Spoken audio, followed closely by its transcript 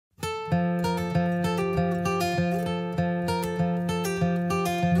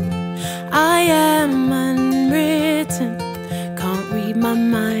my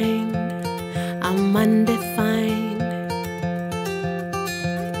mind, I'm undefined.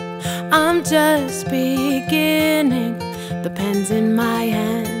 I'm just beginning, the pen's in my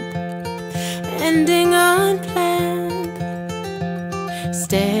hand, ending unplanned.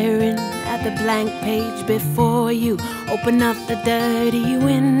 Staring at the blank page before you, open up the dirty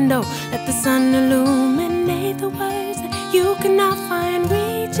window, let the sun illuminate the words that you cannot find.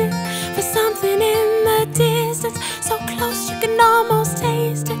 Reaching for something in the distance, so close you can almost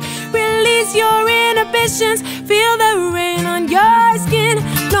taste it. Release your inhibitions, feel the rain on your skin.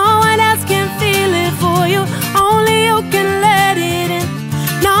 No one else can feel it for you, only you can let it in.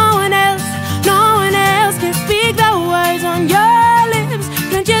 No one else can speak the words on your lips.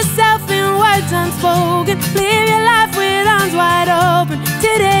 Drench yourself in words unspoken, live your life with arms wide open.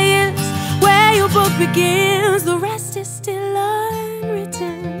 Today is where your book begins, the rest is still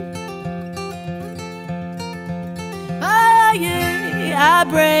unwritten. Oh yeah, I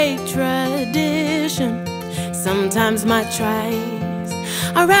break tradition. Sometimes my tries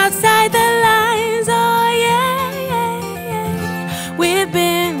are outside the lines. Oh yeah. We've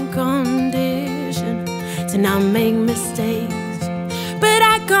been conditioned to not make mistakes, but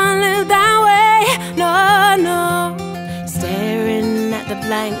I can't live that way. No. Staring at the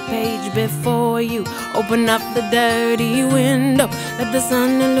blank page before you, open up the dirty window, let the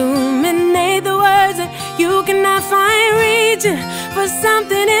sun illuminate the words that you cannot find. Reaching for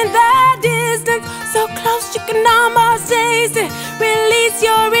something in the distance, so close you can almost taste it. Release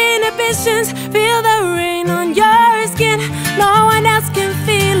your inhibitions, feel the rain on your skin. No one else can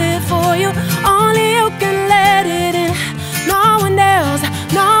feel it for you, only you can let it in. No one else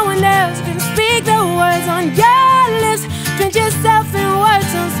can speak the words on your lips. Drench yourself in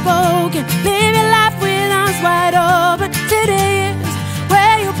words unspoken, live your life with arms wide open. Today is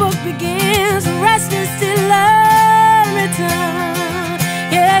where your book begins, the rest is still unwritten.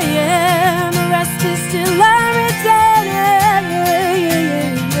 Yeah, the rest is still unwritten. Yeah.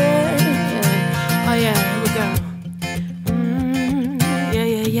 Oh yeah, here we go.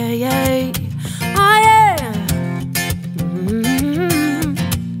 Yeah. Oh yeah.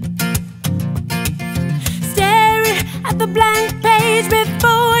 Staring at the blank page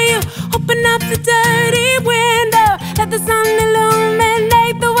before you, open up the dirty window, let the sun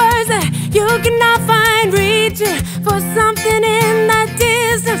illuminate the words that you cannot find. Reaching for something in the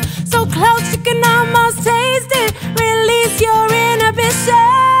distance, so close you can almost taste it. Release your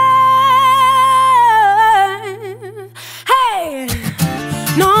inhibition. Hey,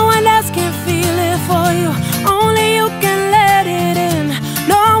 no one else can feel it for you, only you can let it in.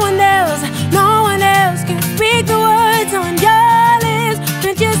 No one else can speak the words on your lips.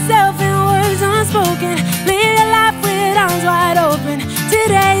 Drench yourself in words unspoken, live your life with arms wide open.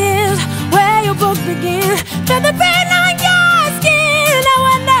 Today is where your book begins. Feel the pain on your skin. No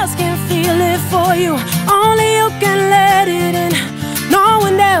one else can feel it for you, only you can let it in. No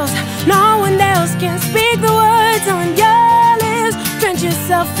one else can speak the words on your lips. Drench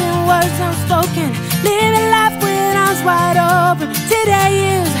yourself in words unspoken, live your life with arms wide open. Today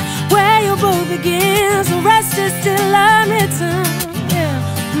is where your book begins, the rest is still unwritten.